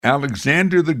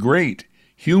Alexander the Great,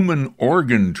 human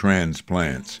organ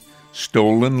transplants,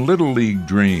 stolen Little League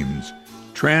dreams,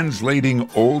 translating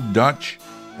Old Dutch,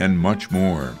 and much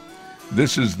more.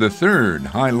 This is the third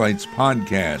Highlights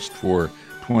podcast for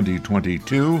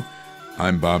 2022.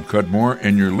 I'm Bob Cudmore,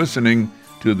 and you're listening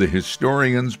to the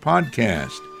Historians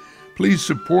Podcast. Please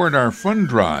support our fund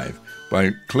drive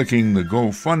by clicking the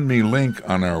GoFundMe link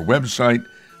on our website,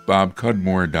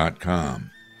 bobcudmore.com.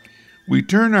 We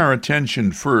turn our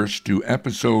attention first to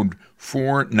episode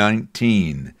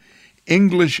 419.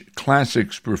 English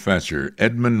classics professor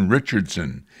Edmund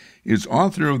Richardson is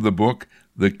author of the book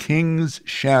The King's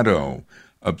Shadow: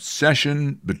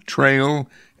 Obsession, Betrayal,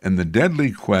 and the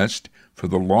Deadly Quest for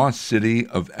the Lost City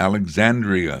of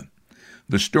Alexandria,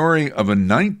 the story of a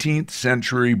 19th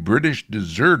century British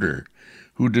deserter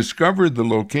who discovered the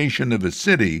location of a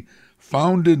city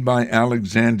founded by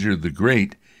Alexander the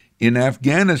Great in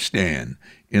Afghanistan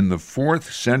in the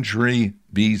 4th century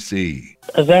BC.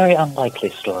 A very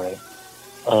unlikely story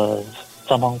of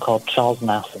someone called Charles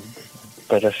Masson,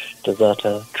 British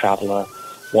deserter, traveler,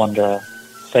 wanderer,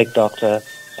 fake doctor,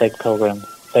 fake pilgrim,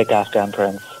 fake Afghan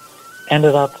prince,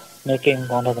 ended up making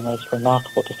one of the most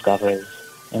remarkable discoveries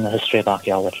in the history of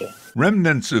archaeology.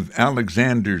 Remnants of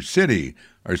Alexander's city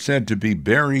are said to be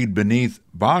buried beneath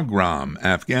Bagram,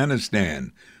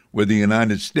 Afghanistan, where the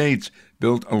United States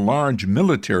built a large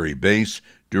military base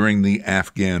during the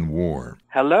Afghan War.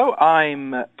 Hello,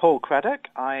 I'm Paul Craddock.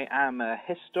 I am a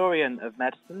historian of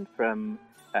medicine from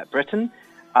Britain.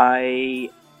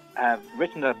 I have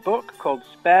written a book called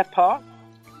Spare Parts,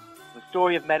 The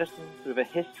Story of Medicine Through the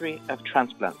History of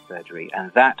Transplant Surgery,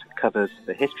 and that covers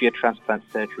the history of transplant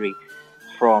surgery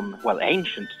from,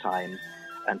 ancient times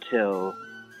until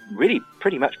really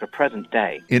pretty much the present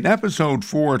day. In episode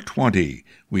 420,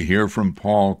 we hear from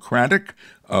Paul Craddock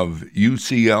of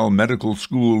UCL Medical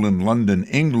School in London,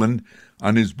 England,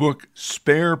 on his book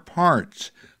Spare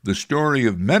Parts: The Story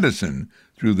of Medicine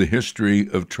Through the History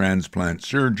of Transplant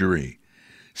Surgery.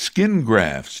 Skin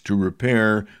grafts to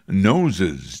repair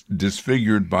noses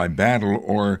disfigured by battle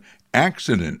or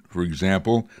accident, for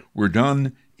example, were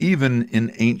done even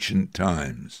in ancient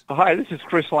times. Hi, this is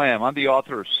Chris Lamb. I'm the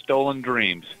author of Stolen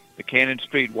Dreams, the Cannon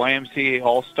Street YMCA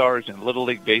All-Stars and Little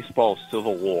League Baseball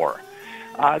Civil War.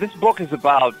 This book is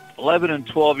about 11 and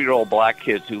 12-year-old black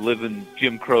kids who live in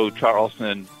Jim Crow,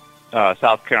 Charleston,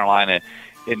 South Carolina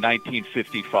in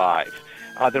 1955.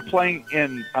 They're playing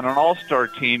on an all-star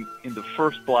team in the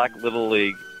first black Little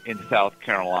League in South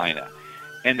Carolina.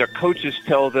 And their coaches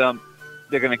tell them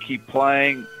they're going to keep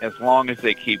playing as long as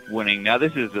they keep winning. Now,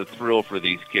 this is a thrill for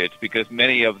these kids because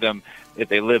many of them, if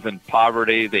they live in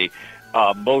poverty,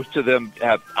 most of them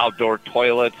have outdoor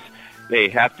toilets. They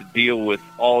have to deal with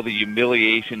all the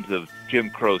humiliations of Jim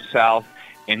Crow South.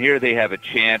 And here they have a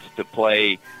chance to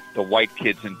play the white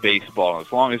kids in baseball.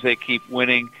 As long as they keep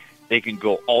winning, they can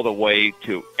go all the way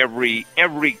to every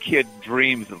kid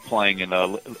dreams of playing in a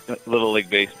Little League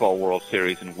Baseball World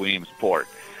Series in Williamsport.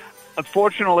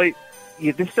 Unfortunately,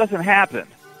 this doesn't happen.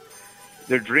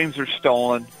 Their dreams are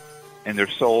stolen, and their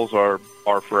souls are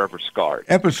forever scarred.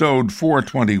 Episode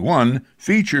 421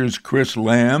 features Chris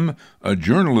Lamb, a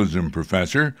journalism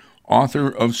professor, author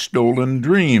of Stolen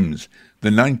Dreams, the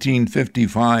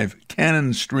 1955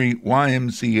 Cannon Street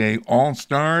YMCA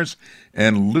All-Stars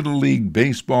and Little League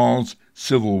Baseball's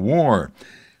Civil War.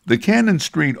 The Cannon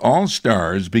Street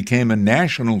All-Stars became a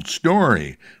national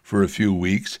story for a few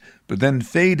weeks, but then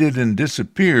faded and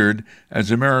disappeared as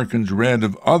Americans read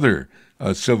of other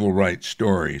civil rights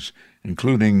stories,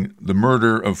 including the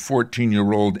murder of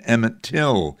 14-year-old Emmett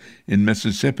Till in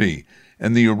Mississippi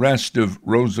and the arrest of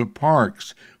Rosa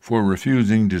Parks for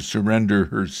refusing to surrender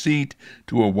her seat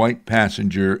to a white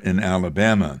passenger in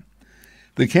Alabama.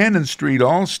 The Cannon Street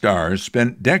All-Stars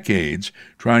spent decades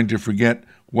trying to forget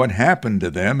what happened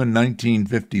to them in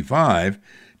 1955,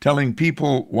 telling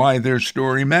people why their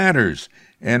story matters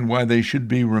and why they should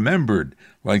be remembered,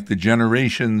 like the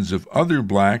generations of other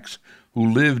blacks who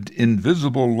lived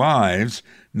invisible lives,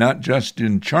 not just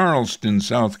in Charleston,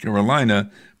 South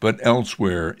Carolina, but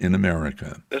elsewhere in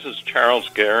America. This is Charles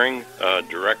Gehring,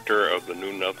 director of the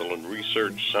New Netherland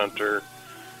Research Center,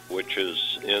 which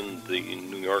is in the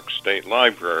New York State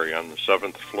Library on the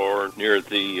 7th floor near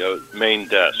the main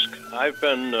desk. I've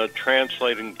been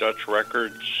translating Dutch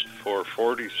records for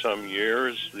 40-some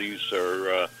years. These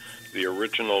are the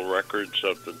original records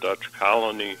of the Dutch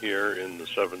colony here in the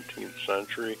 17th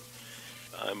century.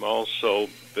 I'm also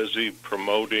busy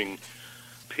promoting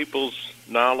people's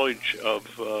knowledge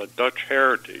of Dutch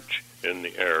heritage in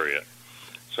the area.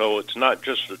 So it's not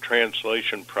just a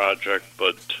translation project,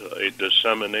 but a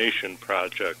dissemination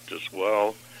project as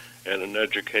well. and an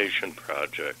education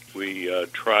project. We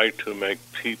try to make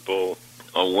people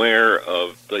aware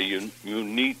of the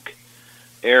unique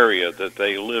area that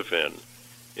they live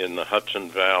in the Hudson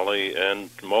Valley and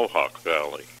Mohawk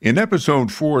Valley. In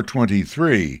episode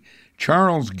 423,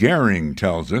 Charles Gehring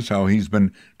tells us how he's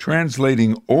been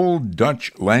translating Old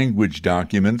Dutch language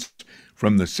documents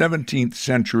from the 17th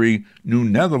century New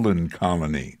Netherland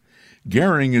colony.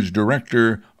 Gehring is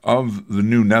director of the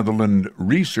New Netherland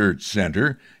Research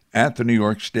Center at the New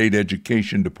York State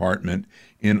Education Department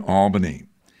in Albany.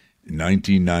 In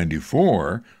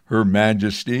 1994, Her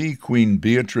Majesty Queen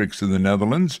Beatrix of the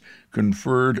Netherlands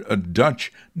conferred a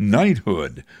Dutch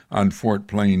knighthood on Fort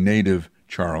Plain native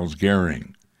Charles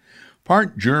Gehring.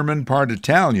 Part German, part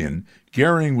Italian,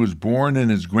 Gehring was born in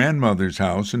his grandmother's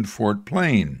house in Fort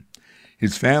Plain.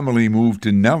 His family moved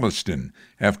to Nelliston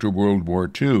after World War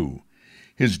II.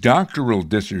 His doctoral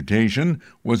dissertation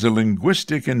was a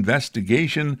linguistic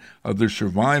investigation of the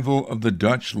survival of the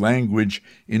Dutch language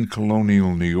in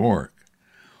colonial New York.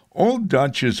 Old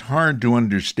Dutch is hard to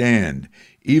understand,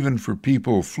 even for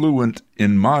people fluent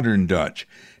in modern Dutch,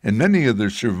 and many of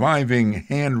the surviving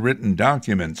handwritten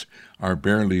documents are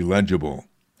barely legible.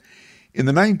 In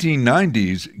the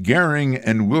 1990s, Gehring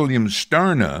and William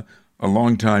Starna, a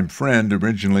longtime friend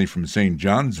originally from St.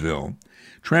 Johnsville,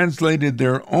 translated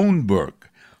their own book,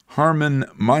 Harman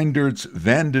Meinderts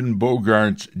Vanden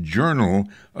Bogaerts Journal,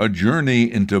 A Journey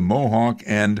into Mohawk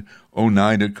and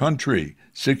Oneida Country,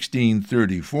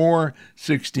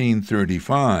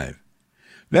 1634-1635.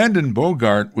 Vanden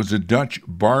Bogaert was a Dutch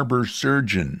barber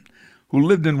surgeon who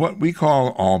lived in what we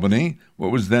call Albany,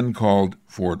 what was then called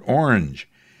Fort Orange.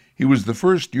 He was the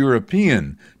first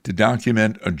European to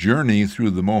document a journey through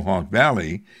the Mohawk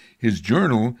Valley. His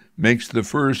journal makes the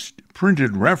first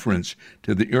printed reference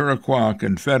to the Iroquois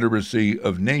Confederacy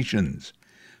of Nations.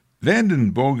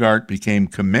 Vanden Bogaert became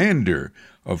commander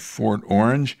of Fort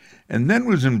Orange and then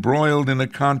was embroiled in a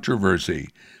controversy,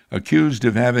 accused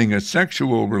of having a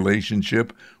sexual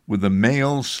relationship with a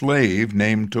male slave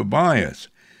named Tobias.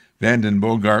 Vanden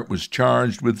Bogaert was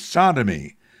charged with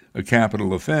sodomy, a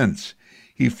capital offense.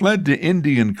 He fled to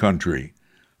Indian country.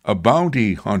 A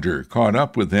bounty hunter caught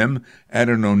up with him at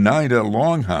an Oneida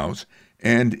longhouse,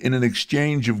 and in an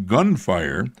exchange of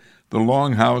gunfire, the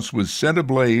longhouse was set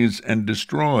ablaze and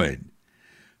destroyed.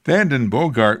 Vanden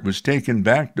Bogaert was taken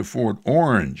back to Fort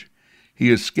Orange.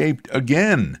 He escaped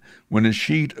again when a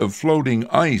sheet of floating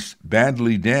ice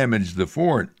badly damaged the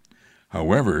fort.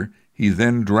 However, he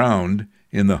then drowned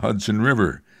in the Hudson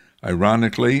River.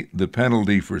 Ironically, the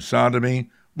penalty for sodomy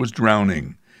was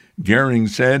drowning. Gehring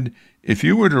said, "If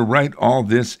you were to write all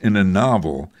this in a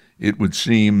novel, it would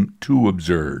seem too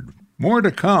absurd." More to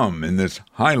come in this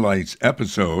Highlights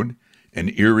episode: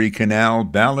 an Erie Canal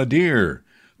balladeer,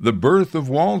 the birth of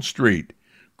Wall Street,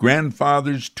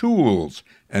 grandfather's tools,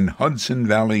 and Hudson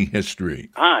Valley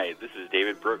history. Hi, this is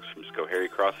David Brooks from Schoharie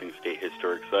Crossing State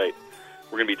Historic Site.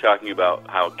 We're going to be talking about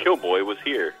how Killboy was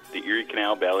here, the Erie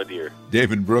Canal balladeer.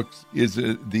 David Brooks is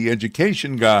the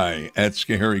education guy at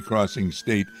Schoharie Crossing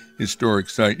State Historic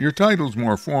Site. Your title's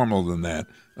more formal than that.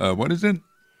 What is it?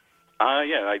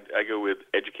 I go with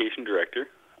Education Director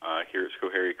here at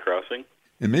Schoharie Crossing.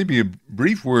 And maybe a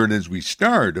brief word as we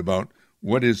start about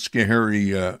what is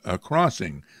Schoharie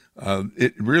Crossing.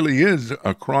 It really is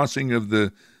a crossing of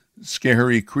the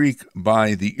Schoharie Creek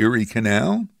by the Erie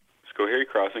Canal? Schoharie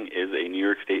Crossing is a New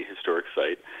York State Historic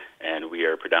Site, and we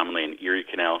are predominantly an Erie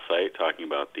Canal site, talking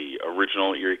about the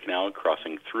original Erie Canal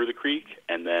crossing through the creek,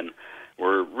 and then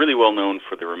we're really well known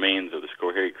for the remains of the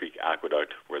Schoharie Creek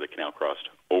Aqueduct, where the canal crossed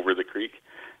over the creek.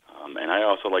 And I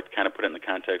also like to kind of put it in the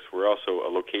context, we're also a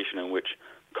location in which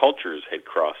cultures had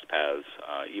crossed paths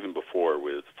even before,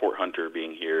 with Fort Hunter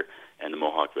being here and the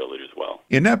Mohawk Village as well.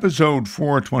 In episode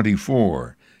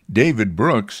 424, David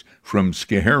Brooks from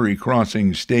Schoharie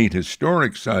Crossing State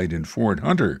Historic Site in Fort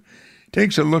Hunter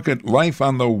takes a look at life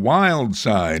on the wild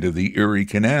side of the Erie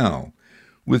Canal,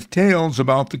 with tales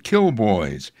about the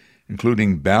Killboys,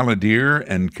 including balladeer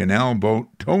and canal boat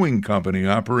towing company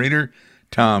operator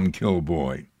Tom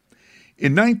Killboy.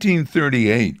 In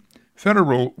 1938,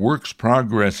 Federal Works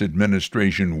Progress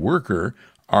Administration worker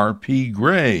R.P.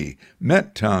 Gray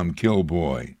met Tom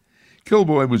Killboy.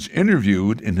 Killboy was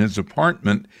interviewed in his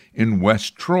apartment in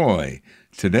West Troy,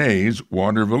 today's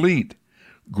Watervliet.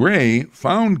 Gray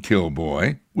found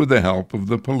Killboy with the help of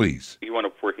the police. He wound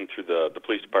up working through the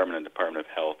police department and Department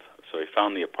of Health, so he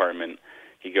found the apartment.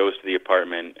 He goes to the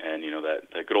apartment, and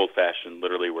that good old-fashioned,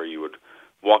 literally where you would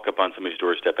walk up on somebody's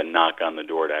doorstep and knock on the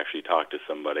door to actually talk to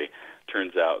somebody.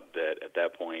 Turns out that at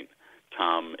that point,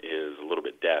 Tom is a little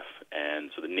bit deaf,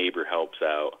 and so the neighbor helps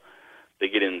out they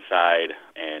get inside,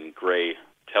 and Gray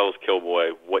tells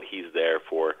Killboy what he's there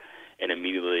for, and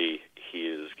immediately he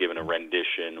is given a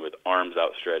rendition with arms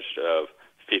outstretched of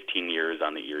 15 years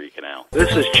on the Erie Canal.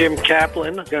 This is Jim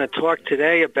Kaplan. I'm going to talk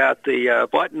today about the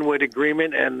Buttonwood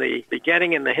Agreement and the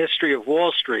beginning in the history of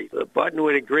Wall Street. The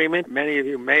Buttonwood Agreement, many of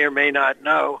you may or may not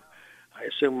know, I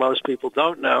assume most people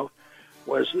don't know,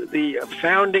 was the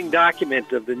founding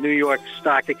document of the New York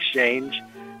Stock Exchange,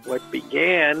 what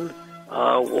began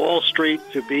Wall Street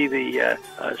to be the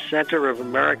center of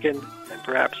American and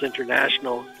perhaps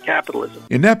international capitalism.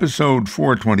 In episode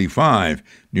 425,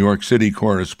 New York City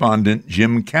correspondent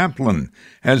Jim Kaplan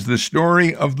has the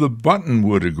story of the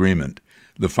Buttonwood Agreement,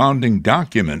 the founding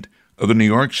document of the New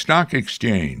York Stock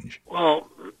Exchange. Well,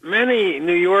 many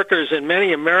New Yorkers and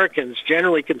many Americans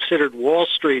generally considered Wall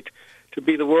Street to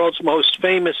be the world's most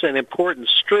famous and important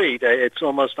street. It's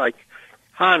almost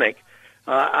iconic.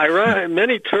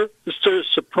 Many tourists are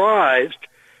surprised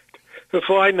to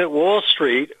find that Wall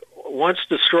Street, once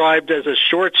described as a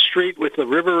short street with a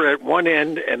river at one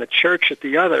end and a church at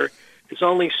the other, is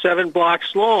only 7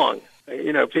 blocks long.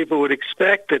 You know, people would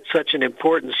expect that such an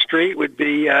important street would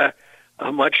be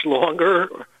much longer,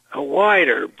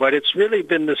 wider, but it's really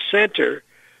been the center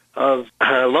of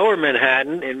Lower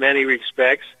Manhattan in many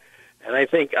respects. And I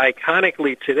think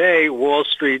iconically today, Wall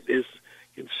Street is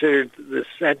considered the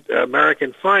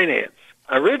American finance.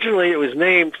 Originally, it was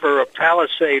named for a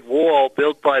palisade wall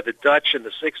built by the Dutch in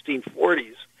the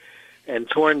 1640s and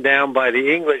torn down by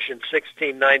the English in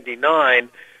 1699.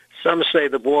 Some say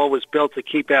the wall was built to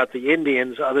keep out the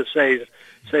Indians. Others say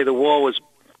the wall was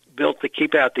built to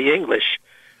keep out the English.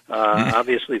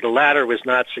 Obviously, the latter was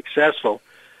not successful.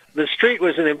 The street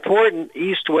was an important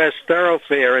east-west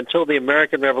thoroughfare until the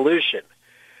American Revolution.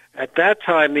 At that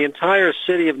time, the entire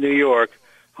city of New York,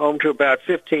 home to about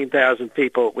 15,000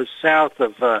 people, was south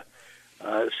of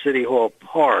City Hall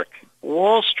Park.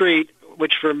 Wall Street,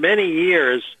 which for many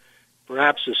years,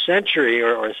 perhaps a century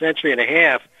or a century and a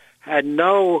half,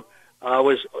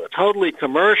 was totally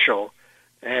commercial,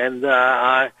 and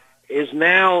is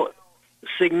now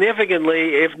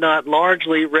significantly, if not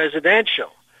largely,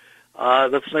 residential.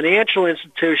 The financial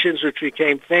institutions which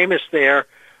became famous there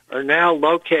are now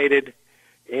located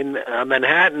in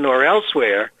Manhattan or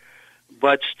elsewhere,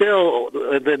 but still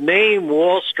the name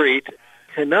Wall Street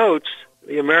connotes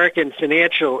the American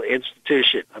financial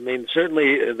institution. I mean,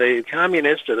 certainly the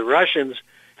communists or the Russians,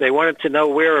 they wanted to know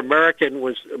where America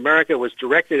was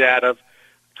directed out of.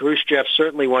 Khrushchev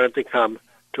certainly wanted to come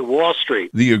to Wall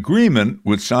Street. The agreement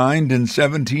was signed in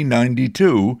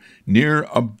 1792 near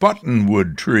a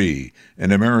buttonwood tree,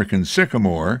 an American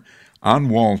sycamore, on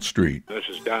Wall Street. This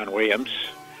is Don Williams.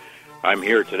 I'm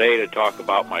here today to talk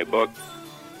about my book,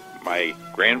 My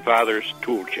Grandfather's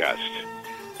Tool Chest.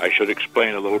 I should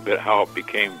explain a little bit how it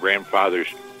became Grandfather's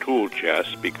Tool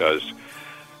Chest, because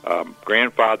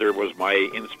Grandfather was my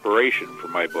inspiration for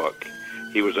my book.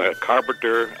 He was a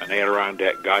carpenter, an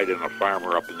Adirondack guide, and a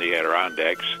farmer up in the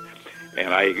Adirondacks,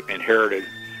 and I inherited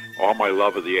all my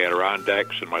love of the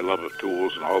Adirondacks and my love of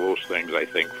tools and all those things, I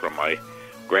think, from my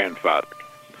grandfather.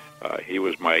 He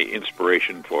was my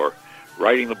inspiration for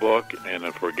writing the book and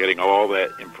for getting all that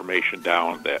information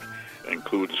down that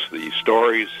includes the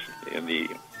stories and the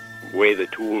way the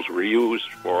tools were used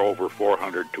for over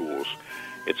 400 tools.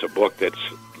 It's a book that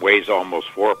weighs almost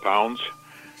 4 pounds,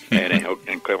 and it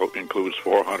includes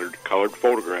 400 colored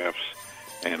photographs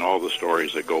and all the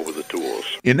stories that go with the tools.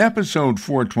 In episode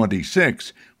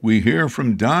 426, we hear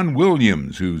from Don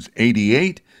Williams, who's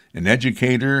 88, an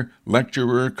educator,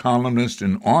 lecturer, columnist,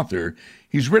 and author.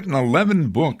 He's written 11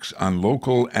 books on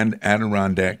local and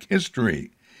Adirondack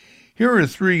history. Here are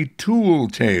 3 tool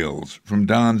tales from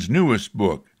Don's newest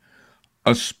book.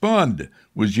 A spud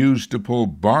was used to pull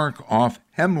bark off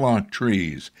hemlock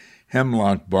trees.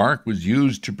 Hemlock bark was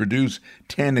used to produce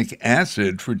tannic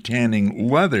acid for tanning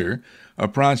leather, a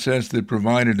process that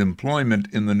provided employment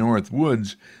in the North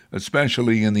Woods,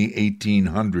 especially in the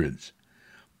 1800s.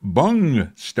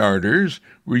 Bung starters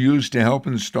were used to help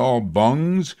install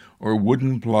bungs or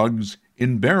wooden plugs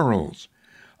in barrels.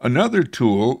 Another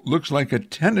tool looks like a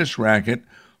tennis racket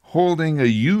holding a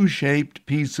U-shaped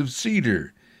piece of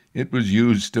cedar. It was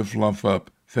used to fluff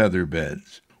up feather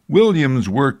beds. Williams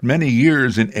worked many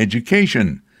years in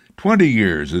education, 20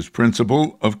 years as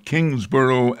principal of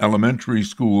Kingsborough Elementary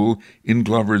School in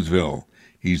Gloversville.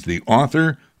 He's the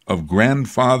author of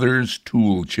Grandfather's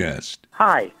Tool Chest.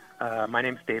 Hi, my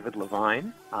name's David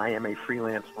Levine. I am a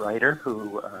freelance writer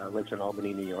who lives in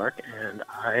Albany, New York, and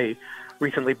I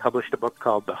recently published a book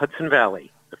called The Hudson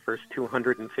Valley, the First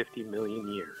 250 Million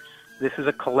Years. This is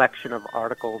a collection of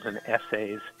articles and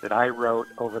essays that I wrote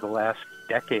over the last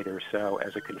decade or so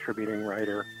as a contributing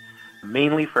writer,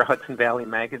 mainly for Hudson Valley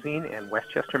Magazine and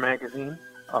Westchester Magazine.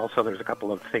 Also, there's a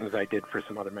couple of things I did for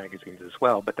some other magazines as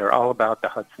well, but they're all about the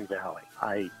Hudson Valley.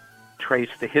 I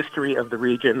trace the history of the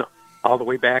region all the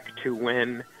way back to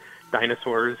when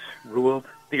dinosaurs ruled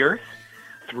the earth,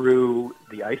 through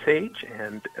the Ice Age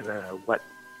and what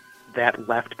that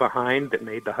left behind that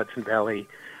made the Hudson Valley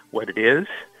what it is,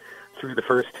 through the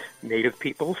first native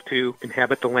peoples to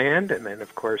inhabit the land, and then,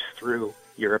 of course, through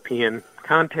European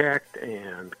contact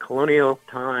and colonial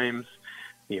times,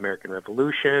 the American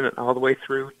Revolution, and all the way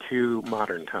through to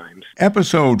modern times.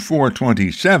 Episode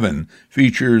 427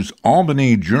 features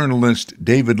Albany journalist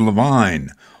David Levine,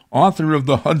 author of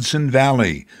The Hudson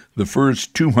Valley, The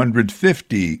First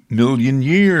 250 Million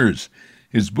Years.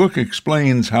 His book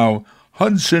explains how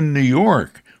Hudson, New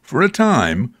York, for a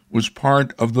time, was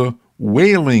part of the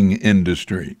whaling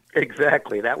industry.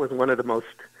 Exactly. That was one of the most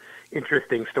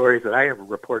interesting stories that I ever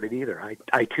reported either.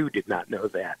 I too did not know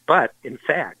that. But, in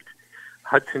fact,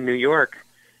 Hudson, New York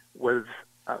was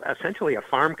essentially a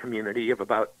farm community of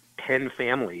about 10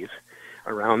 families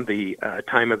around the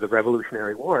time of the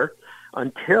Revolutionary War,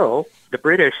 until the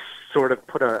British sort of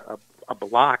put a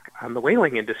block on the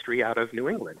whaling industry out of New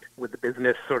England. With the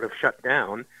business sort of shut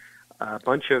down, a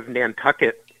bunch of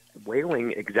Nantucket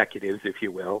whaling executives, if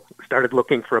you will, started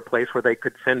looking for a place where they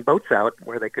could send boats out,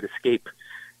 where they could escape,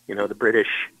 the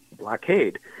British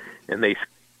blockade. And they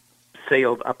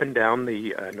sailed up and down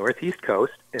the northeast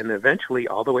coast and eventually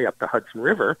all the way up the Hudson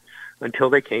River until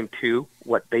they came to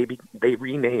what they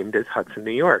renamed as Hudson,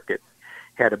 New York. It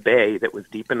had a bay that was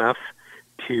deep enough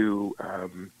to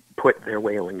put their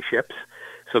whaling ships.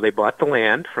 So they bought the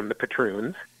land from the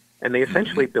patroons, and they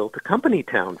essentially built a company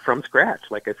town from scratch.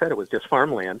 Like I said, it was just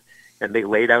farmland, and they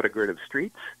laid out a grid of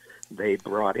streets. They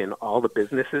brought in all the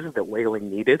businesses that whaling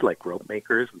needed, like rope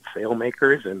makers and sail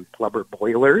makers and blubber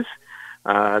boilers.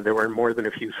 There were more than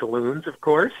a few saloons, of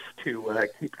course, to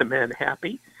keep the men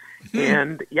happy.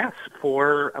 And yes,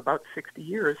 for about 60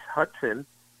 years, Hudson,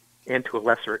 and to a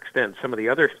lesser extent, some of the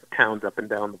other towns up and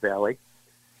down the valley,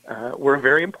 were a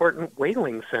very important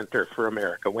whaling center for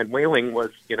America, when whaling was,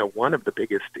 one of the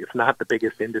biggest, if not the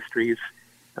biggest industries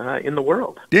in the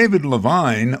world. David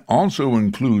Levine also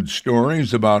includes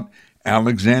stories about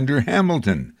Alexander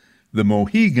Hamilton, the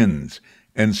Mohegans,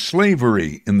 and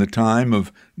slavery in the time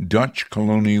of Dutch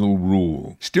colonial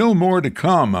rule. Still more to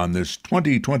come on this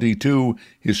 2022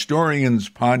 Historians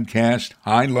Podcast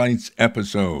Highlights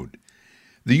episode.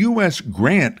 The U.S.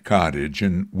 Grant Cottage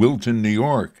in Wilton, New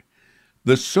York,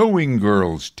 The Sewing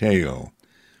Girl's Tale,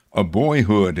 A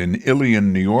Boyhood in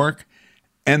Ilion, New York,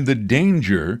 and the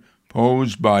danger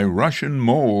posed by Russian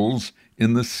moles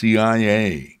in the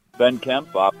CIA. Ben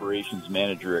Kemp, Operations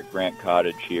Manager at Grant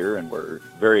Cottage here, and we're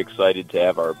very excited to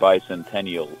have our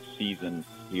bicentennial season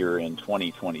here in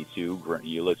 2022.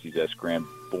 Ulysses S. Grant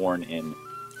born in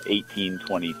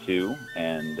 1822,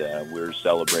 and we're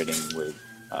celebrating with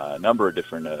a number of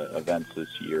different events this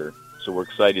year. So we're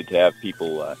excited to have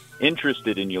people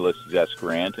interested in Ulysses S.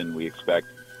 Grant, and we expect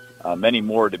many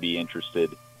more to be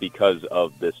interested because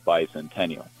of this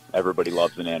bicentennial. Everybody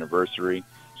loves an anniversary.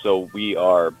 So we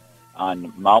are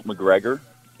on Mount McGregor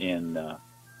in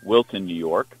Wilton, New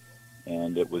York,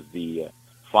 and it was the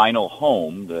final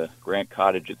home. The Grant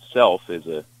Cottage itself is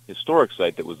a historic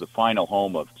site that was the final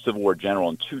home of Civil War General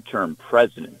and two-term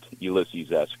President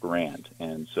Ulysses S. Grant.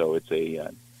 And so it's a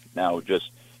now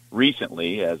just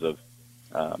recently, as of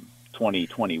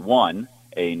 2021,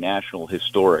 a National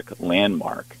Historic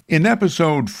Landmark. In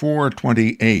episode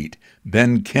 428,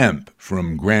 Ben Kemp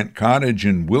from Grant Cottage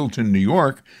in Wilton, New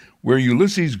York, where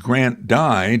Ulysses Grant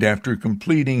died after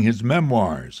completing his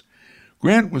memoirs.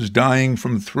 Grant was dying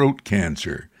from throat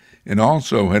cancer and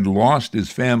also had lost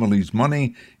his family's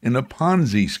money in a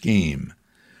Ponzi scheme.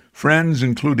 Friends,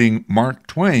 including Mark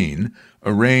Twain,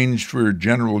 arranged for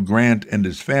General Grant and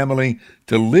his family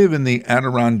to live in the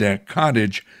Adirondack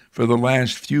cottage for the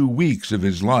last few weeks of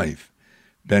his life.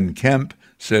 Ben Kemp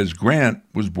says Grant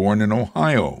was born in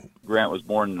Ohio. Grant was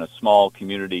born in a small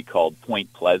community called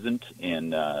Point Pleasant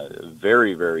in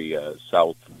very, very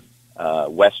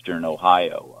southwestern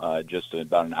Ohio, just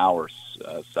about an hour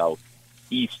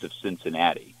southeast of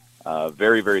Cincinnati.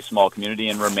 Very, very small community,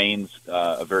 and remains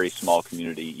a very small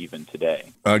community even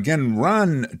today. Again,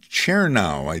 Ron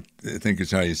Chernow, I think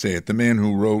is how you say it, the man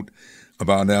who wrote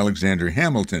about Alexander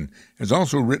Hamilton, has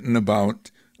also written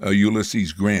about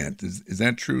Ulysses Grant. Is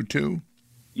that true, too?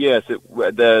 Yes,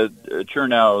 the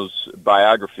Chernow's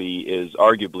biography is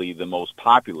arguably the most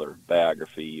popular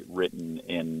biography written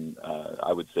in,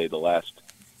 I would say, the last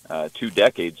 2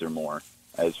 decades or more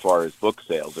as far as book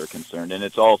sales are concerned, and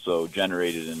it's also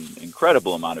generated an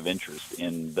incredible amount of interest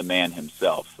in the man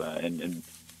himself, and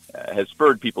has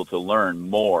spurred people to learn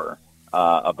more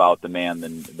about the man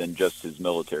than just his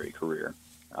military career,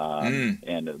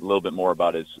 and a little bit more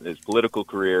about his political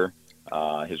career,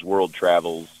 his world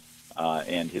travels,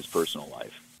 and his personal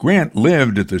life. Grant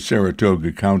lived at the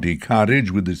Saratoga County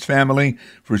cottage with his family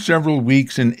for several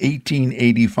weeks in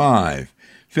 1885,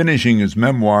 finishing his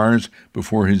memoirs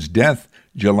before his death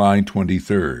July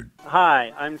 23rd.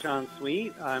 Hi, I'm John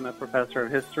Sweet. I'm a professor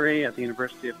of history at the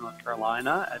University of North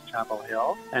Carolina at Chapel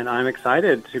Hill, and I'm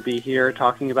excited to be here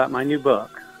talking about my new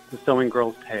book, The Sewing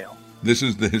Girl's Tale. This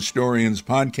is the Historians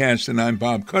Podcast, and I'm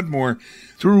Bob Cudmore.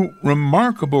 Through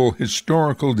remarkable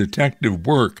historical detective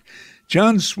work,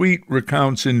 John Sweet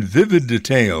recounts in vivid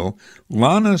detail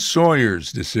Lana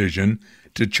Sawyer's decision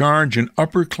to charge an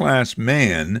upper-class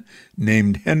man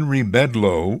named Henry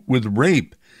Bedloe with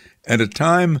rape at a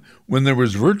time when there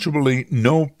was virtually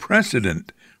no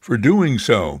precedent for doing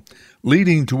so,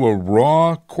 leading to a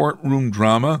raw courtroom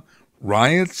drama,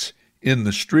 riots in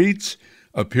the streets,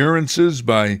 appearances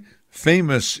by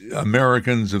famous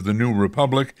Americans of the New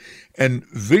Republic, and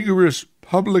vigorous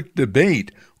public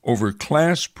debate over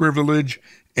class privilege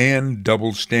and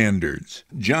double standards.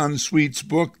 John Sweet's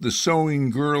book, The Sewing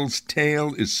Girl's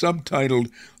Tale, is subtitled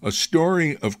A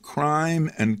Story of Crime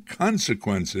and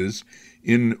Consequences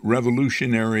in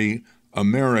Revolutionary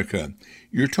America.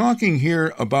 You're talking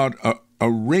here about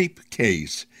a rape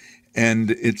case,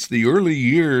 and it's the early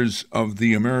years of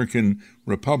the American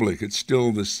Republic. It's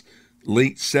still this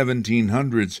late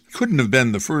 1700s. Couldn't have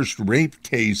been the first rape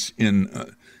case in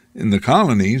the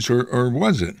colonies, or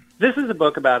was it? This is a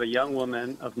book about a young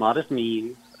woman of modest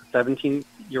means, a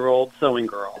 17-year-old sewing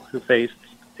girl who faced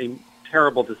a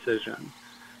terrible decision,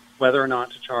 whether or not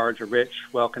to charge a rich,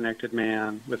 well-connected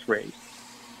man with rape.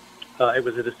 It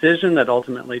was a decision that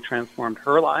ultimately transformed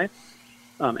her life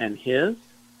and his.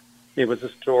 It was a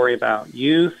story about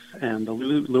youth and the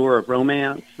lure of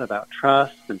romance, about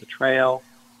trust and betrayal,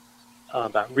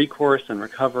 about recourse and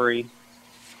recovery.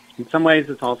 In some ways,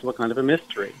 it's also a kind of a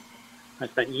mystery. I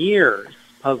spent years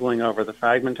puzzling over the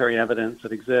fragmentary evidence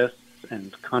that exists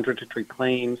and contradictory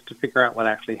claims to figure out what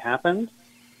actually happened.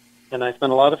 And I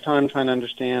spent a lot of time trying to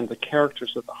understand the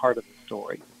characters at the heart of the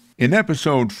story. In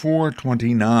episode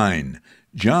 429,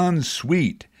 John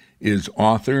Sweet is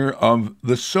author of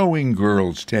The Sewing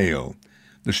Girl's Tale,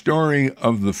 the story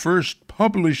of the first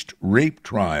published rape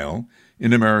trial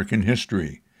in American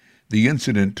history. The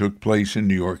incident took place in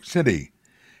New York City.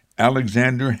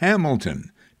 Alexander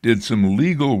Hamilton did some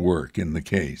legal work in the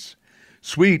case.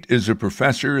 Sweet is a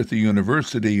professor at the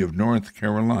University of North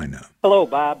Carolina. Hello,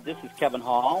 Bob. This is Kevin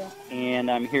Hall, and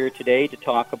I'm here today to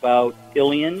talk about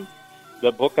Ilion,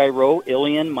 the book I wrote,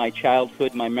 Ilion, My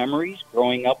Childhood, My Memories,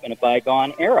 Growing Up in a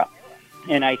Bygone Era.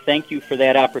 And I thank you for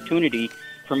that opportunity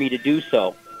for me to do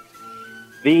so.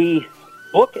 The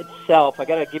book itself, I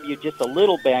got to give you just a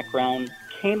little background,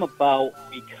 came about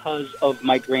because of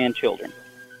my grandchildren.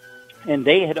 And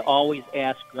they had always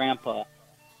asked Grandpa,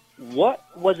 what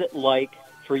was it like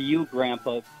for you,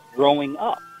 Grandpa, growing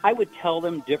up? I would tell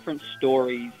them different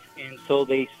stories, and so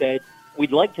they said,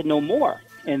 we'd like to know more.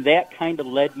 And that kind of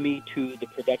led me to the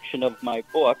production of my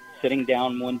book, sitting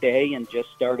down one day and just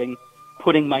starting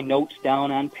putting my notes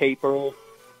down on paper.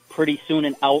 Pretty soon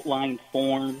an outline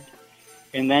formed,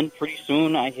 and then pretty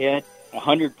soon I had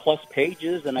 100-plus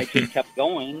pages, and I just kept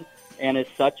going, and as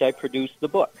such, I produced the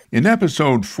book. In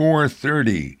episode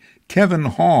 430, Kevin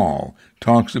Hall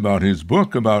talks about his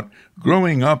book about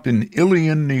growing up in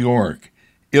Ilion, New York.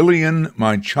 Ilion,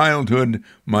 My Childhood,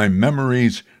 My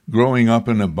Memories, Growing Up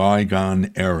in a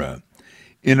Bygone Era.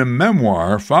 In a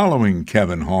memoir following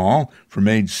Kevin Hall from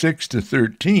age 6 to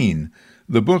 13,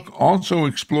 the book also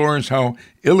explores how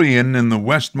Ilion in the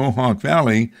West Mohawk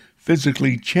Valley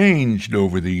physically changed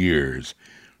over the years.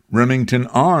 Remington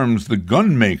Arms, the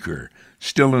gun maker,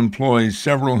 still employs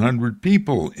several hundred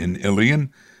people in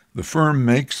Ilion. The firm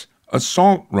makes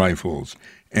assault rifles,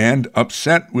 and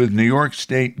upset with New York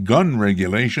State gun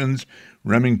regulations,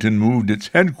 Remington moved its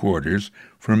headquarters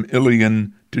from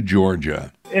Ilion to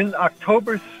Georgia. In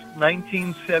October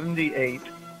 1978,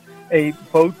 a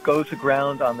boat goes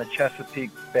aground on the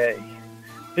Chesapeake Bay.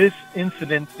 This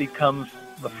incident becomes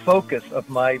the focus of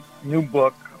my new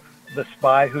book, The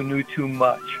Spy Who Knew Too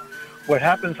Much. What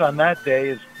happens on that day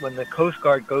is when the Coast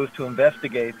Guard goes to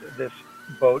investigate this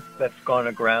boat that's gone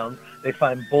aground, they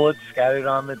find bullets scattered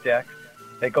on the deck.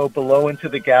 They go below into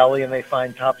the galley and they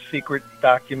find top secret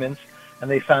documents, and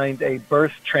they find a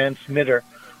burst transmitter,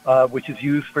 which is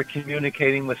used for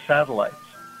communicating with satellites.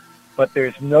 But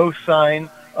there's no sign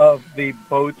of the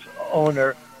boat's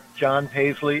owner, John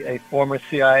Paisley, a former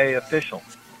CIA official.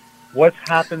 What's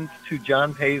happened to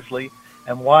John Paisley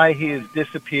and why he has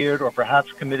disappeared or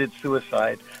perhaps committed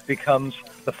suicide becomes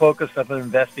the focus of an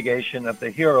investigation of the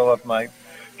hero of my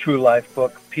true life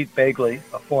book, Pete Begley,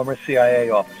 a former CIA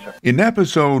officer. In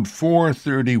episode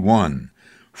 431,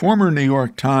 former New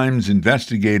York Times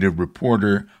investigative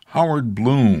reporter Howard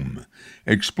Bloom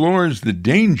explores the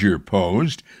danger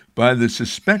posed by the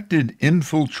suspected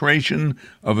infiltration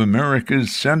of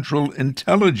America's Central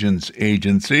Intelligence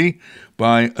Agency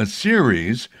by a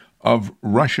series of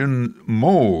Russian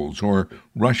moles or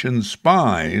Russian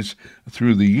spies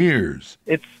through the years.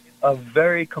 It's a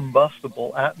very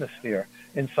combustible atmosphere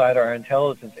inside our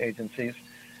intelligence agencies,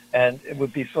 and it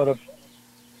would be sort of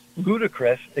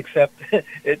ludicrous, except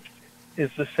it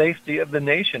is the safety of the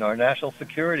nation. Our national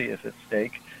security is at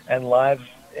stake, and lives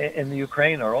in the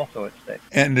Ukraine are also at stake.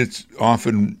 And it's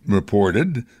often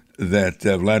reported that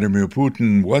Vladimir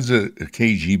Putin was a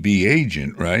KGB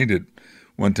agent, right, at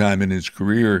one time in his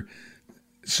career.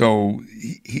 So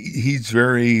he's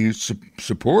very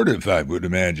supportive, I would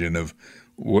imagine, of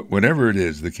whatever it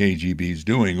is the KGB is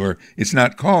doing. Or it's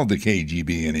not called the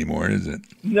KGB anymore, is it?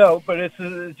 No, but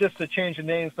it's just a change of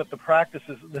names, but the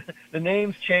practices, the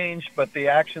names change, but the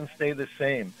actions stay the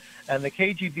same. And the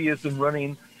KGB has been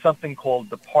running something called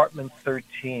Department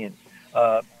 13.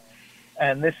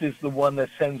 And this is the one that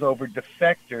sends over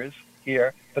defectors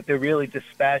here, but they're really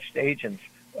dispatched agents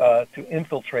to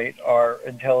infiltrate our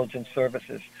intelligence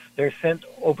services. They're sent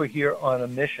over here on a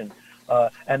mission,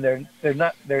 and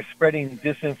they're spreading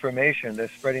disinformation. They're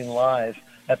spreading lies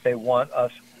that they want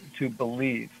us to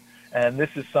believe. And this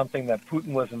is something that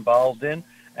Putin was involved in,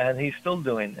 and he's still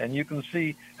doing. And you can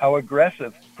see how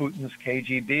aggressive Putin's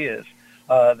KGB is.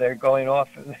 They're going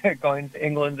to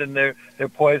England, and they're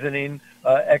poisoning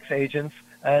ex-agents.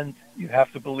 And you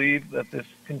have to believe that this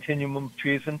continuum of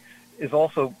treason is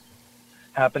also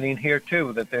happening here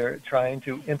too, that they're trying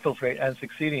to infiltrate and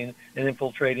succeeding in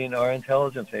infiltrating our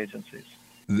intelligence agencies.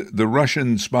 The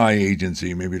Russian spy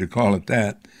agency, maybe to call it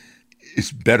that,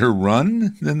 is better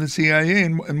run than the CIA.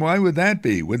 And why would that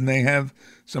be? Wouldn't they have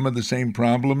some of the same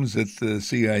problems that the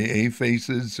CIA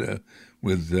faces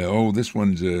with, this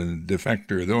one's a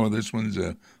defector, this one's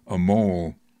a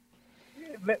mole?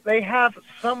 They have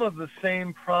some of the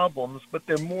same problems, but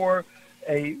they're more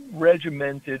a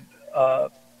regimented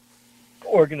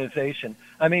organization.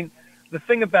 I mean, the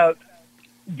thing about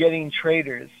getting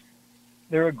traitors,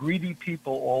 there are greedy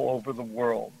people all over the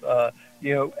world,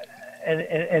 and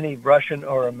any Russian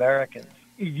or Americans.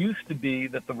 It used to be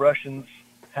that the Russians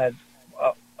had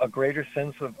a greater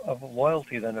sense of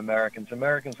loyalty than Americans.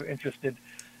 Americans were interested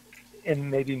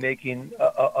in maybe making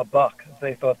a buck.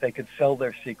 They thought they could sell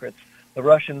their secrets. The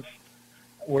Russians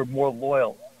were more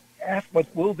loyal. What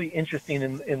will be interesting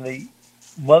in the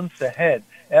months ahead,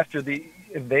 after the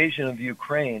invasion of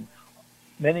Ukraine,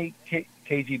 many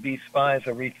KGB spies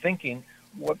are rethinking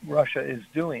what Russia is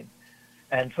doing.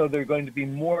 And so there are going to be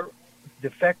more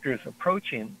defectors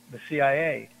approaching the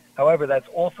CIA. However, that's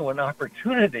also an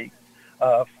opportunity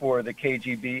for the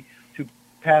KGB to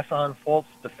pass on false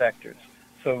defectors.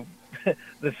 So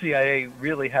the CIA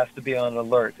really has to be on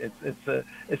alert. It's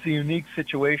a unique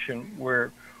situation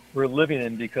where we're living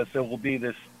in, because there will be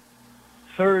this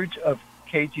surge of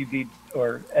KGB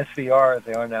or SVR, as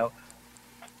they are now,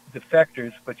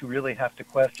 defectors, but you really have to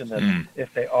question them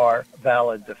if they are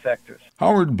valid defectors.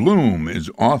 Howard Bloom is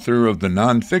author of the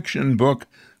nonfiction book,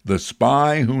 The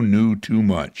Spy Who Knew Too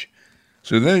Much.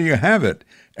 So there you have it,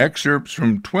 excerpts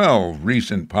from 12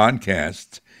 recent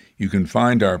podcasts. You can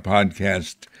find our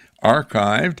podcast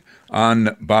archived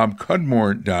on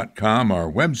bobcudmore.com,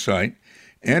 our website.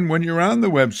 And when you're on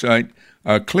the website,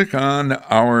 click on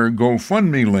our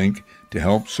GoFundMe link to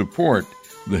help support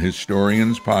the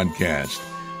Historians Podcast,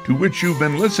 to which you've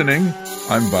been listening.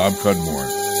 I'm Bob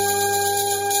Cudmore.